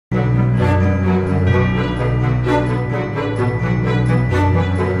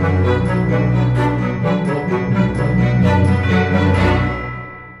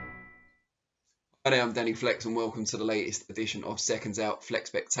there, I'm Danny Flex and welcome to the latest edition of SecondsOut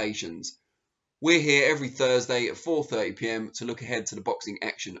FLEXpectations. We're here every Thursday at 4:30 PM to look ahead to the boxing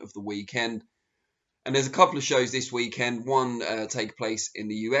action of the weekend. And there's a couple of shows this weekend. One take place in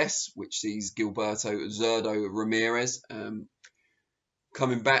the US, which sees Gilberto Zurdo Ramirez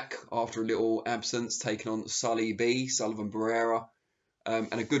coming back after a little absence, taking on Sullivan Barrera.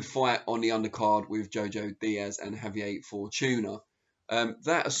 And a good fight on the undercard with Jojo Diaz and Javier Fortuna.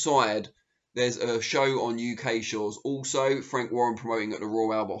 That aside, there's a show on UK shores also, Frank Warren promoting at the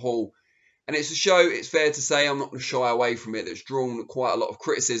Royal Albert Hall. And it's a show, it's fair to say, I'm not going to shy away from it, that's drawn quite a lot of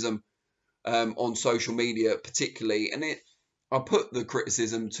criticism on social media particularly. And I put the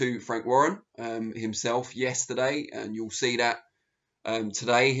criticism to Frank Warren himself yesterday, and you'll see that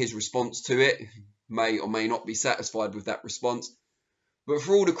today, his response to it. May or may not be satisfied with that response. But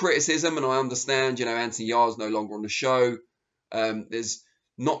for all the criticism, and I understand, Anthony Yar's no longer on the show, there's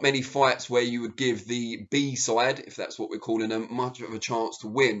not many fights where you would give the B side, if that's what we're calling them, much of a chance to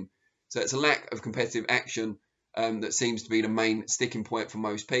win. So it's a lack of competitive action that seems to be the main sticking point for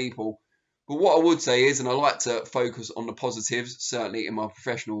most people. But what I would say is, and I like to focus on the positives, certainly in my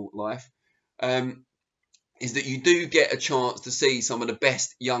professional life, is that you do get a chance to see some of the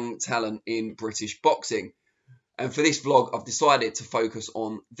best young talent in British boxing. And for this vlog, I've decided to focus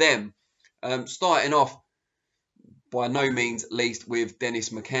on them. Starting off, by no means least, with Dennis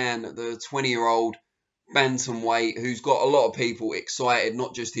McCann, the 20-year-old bantamweight who's got a lot of people excited,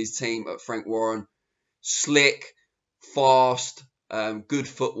 not just his team at Frank Warren. Slick, fast, good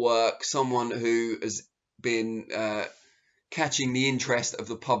footwork, someone who has been catching the interest of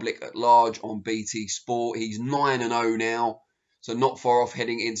the public at large on BT Sport. He's 9-0 now, so not far off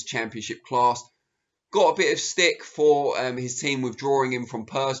heading into championship class. Got a bit of stick for his team withdrawing him from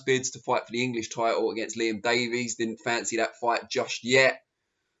purse bids to fight for the English title against Liam Davies. Didn't fancy that fight just yet.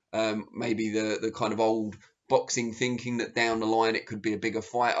 Maybe the kind of old boxing thinking that down the line it could be a bigger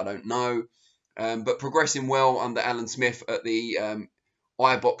fight. I don't know. But progressing well under Alan Smith at the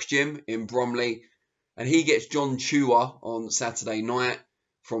iBox gym in Bromley. And he gets John Chua on Saturday night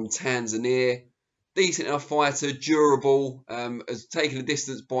from Tanzania. Decent enough fighter, durable, has taken a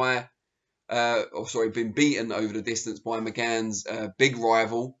distance by... been beaten over the distance by McCann's big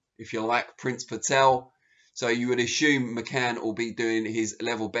rival, if you like, Prince Patel. So you would assume McCann will be doing his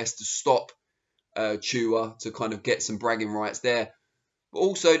level best to stop Chua, to kind of get some bragging rights there. But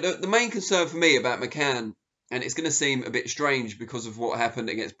also, the main concern for me about McCann, and it's going to seem a bit strange because of what happened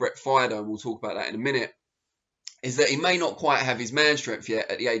against Brett Fido, and we'll talk about that in a minute, is that he may not quite have his man strength yet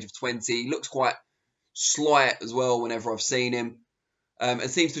at the age of 20. He looks quite slight as well whenever I've seen him.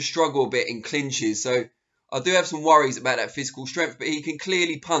 And seems to struggle a bit in clinches. So I do have some worries about that physical strength, but he can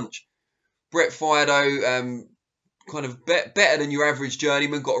clearly punch. Brett Fido, kind of better than your average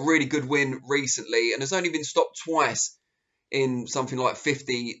journeyman, got a really good win recently and has only been stopped twice in something like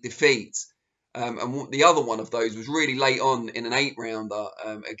 50 defeats. And the other one of those was really late on in an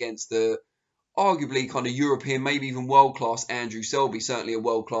 8-rounder against the arguably kind of European, maybe even world-class Andrew Selby, certainly a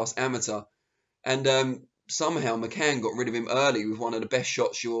world-class amateur. And somehow McCann got rid of him early with one of the best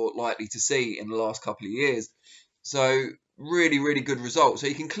shots you're likely to see in the last couple of years. So really, really good result. So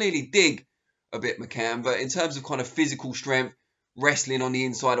you can clearly dig a bit McCann, but in terms of kind of physical strength, wrestling on the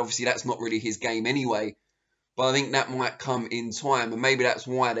inside, obviously that's not really his game anyway. But I think that might come in time, and maybe that's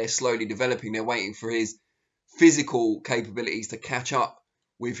why they're slowly developing. They're waiting for his physical capabilities to catch up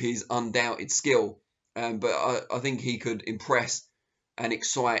with his undoubted skill. But I think he could impress and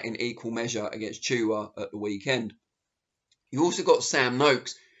excite in equal measure against Chua at the weekend. You also got Sam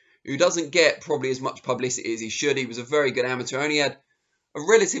Noakes, who doesn't get probably as much publicity as he should. He was a very good amateur, only had a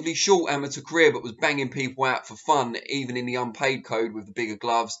relatively short amateur career, but was banging people out for fun, even in the unpaid code with the bigger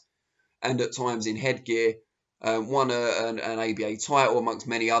gloves and at times in headgear. Won an ABA title amongst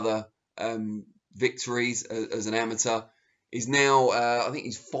many other victories as an amateur. He's now, I think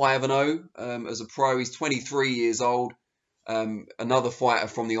he's 5-0 as a pro. He's 23 years old. Another fighter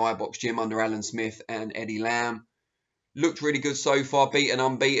from the iBox gym under Alan Smith and Eddie Lamb. Looked really good so far. Beat an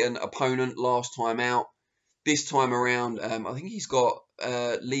unbeaten opponent last time out. This time around, I think he's got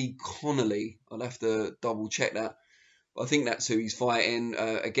Lee Connolly. I'll have to double check that. But I think that's who he's fighting.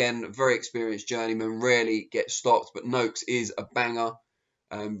 Again, very experienced journeyman. Rarely gets stopped. But Noakes is a banger.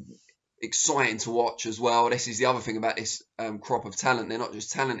 Exciting to watch as well. This is the other thing about this crop of talent. They're not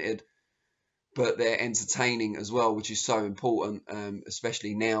just talented, but they're entertaining as well, which is so important,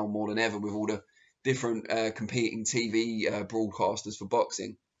 especially now more than ever with all the different competing TV broadcasters for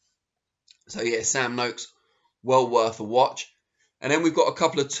boxing. So yeah, Sam Noakes, well worth a watch. And then we've got a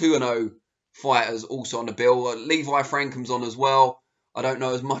couple of 2-0 fighters also on the bill. Levi Frankham's on as well. I don't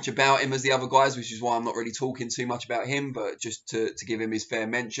know as much about him as the other guys, which is why I'm not really talking too much about him, but just to give him his fair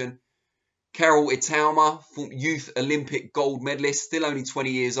mention. Karl Itauma, youth Olympic gold medalist, still only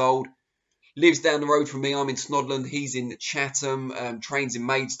 20 years old. Lives down the road from me. I'm in Snodland. He's in Chatham, trains in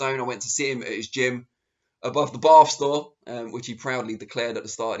Maidstone. I went to see him at his gym above the Bath store, which he proudly declared at the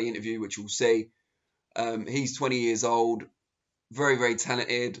start of the interview, which we'll see. He's 20 years old, very, very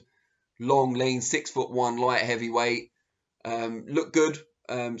talented, long, lean, 6'1", light heavyweight. Looked good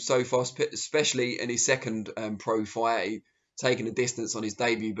so far, especially in his second pro fight. He taken a distance on his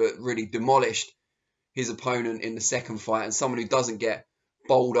debut, but really demolished his opponent in the second fight, and someone who doesn't get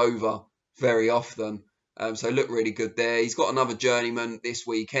bowled over very often. So looked really good there. He's got another journeyman this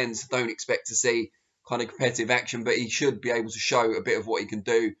weekend, so don't expect to see kind of competitive action, but he should be able to show a bit of what he can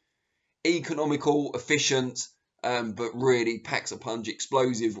do. Economical, efficient, but really packs a punch,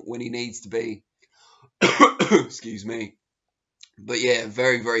 explosive when he needs to be. Excuse me. But yeah,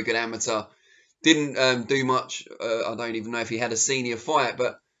 very, very good amateur. Didn't do much. I don't even know if he had a senior fight,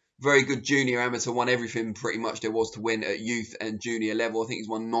 but very good junior amateur. Won everything pretty much there was to win at youth and junior level. I think he's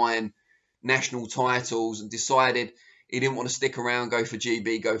won 9 national titles and decided he didn't want to stick around, go for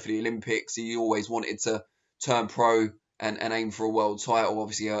GB, go for the Olympics. He always wanted to turn pro and aim for a world title.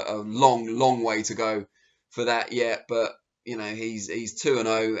 Obviously, a long, long way to go for that yet, but you know he's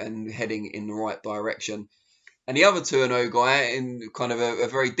 2-0 and heading in the right direction. And the other 2-0 guy in kind of a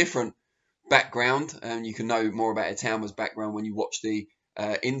very different background, and you can know more about Itauma's background when you watch the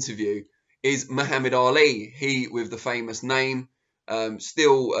interview, is Muhammad Ali. He with the famous name.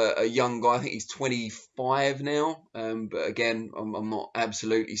 Still a young guy. I think he's 25 now. But again, I'm not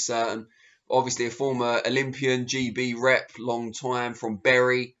absolutely certain. Obviously, a former Olympian, GB rep, long time from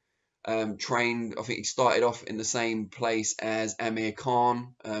Bury. Trained, I think he started off in the same place as Amir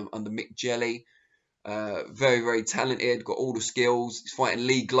Khan under Mick Jelly. Very, very talented, got all the skills. He's fighting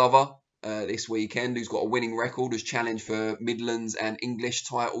Lee Glover this weekend, who's got a winning record, has challenged for Midlands and English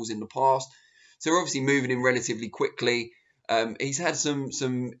titles in the past. So they're obviously moving him relatively quickly. He's had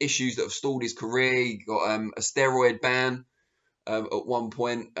some issues that have stalled his career. He got a steroid ban at one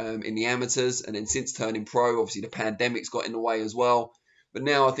point in the amateurs, and then since turning pro, obviously the pandemic's got in the way as well. But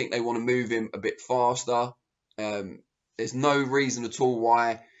now I think they want to move him a bit faster. There's no reason at all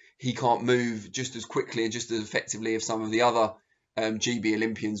why he can't move just as quickly and just as effectively as some of the other GB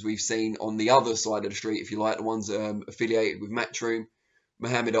Olympians we've seen on the other side of the street, if you like, the ones affiliated with Matchroom.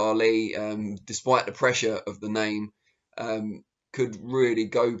 Muhammad Ali, despite the pressure of the name, could really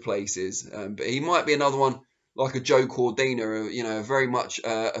go places. But he might be another one like a Joe Cordina, you know, very much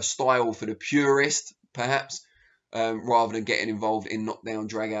a style for the purist, perhaps, rather than getting involved in knockdown,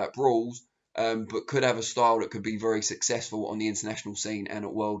 drag-out brawls, but could have a style that could be very successful on the international scene and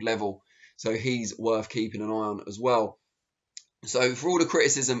at world level. So he's worth keeping an eye on as well. So for all the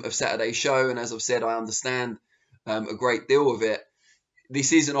criticism of Saturday's show, and as I've said, I understand a great deal of it,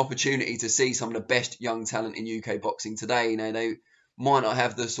 this is an opportunity to see some of the best young talent in UK boxing today. You know, they might not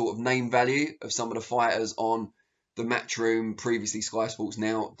have the sort of name value of some of the fighters on the Matchroom, previously Sky Sports,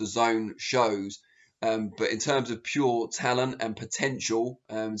 now the Zone shows. But in terms of pure talent and potential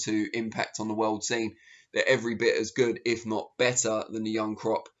to impact on the world scene, they're every bit as good, if not better, than the young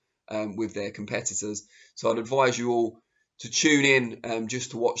crop with their competitors. So I'd advise you all to tune in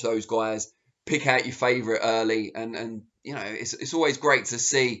just to watch those guys. Pick out your favourite early, and you know it's always great to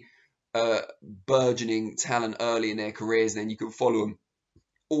see burgeoning talent early in their careers, and then you can follow them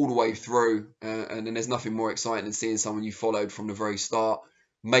all the way through, and then there's nothing more exciting than seeing someone you followed from the very start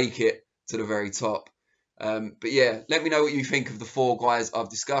make it to the very top. But yeah, let me know what you think of the 4 guys I've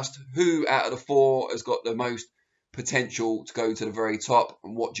discussed. Who out of the 4 has got the most potential to go to the very top,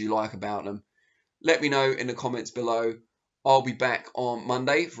 and what do you like about them? Let me know in the comments below. I'll be back on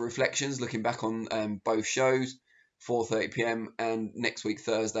Monday for reflections, looking back on both shows, 4:30 PM, and next week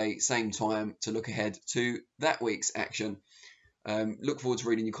Thursday, same time, to look ahead to that week's action. Look forward to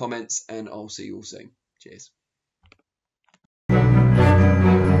reading your comments, and I'll see you all soon. Cheers.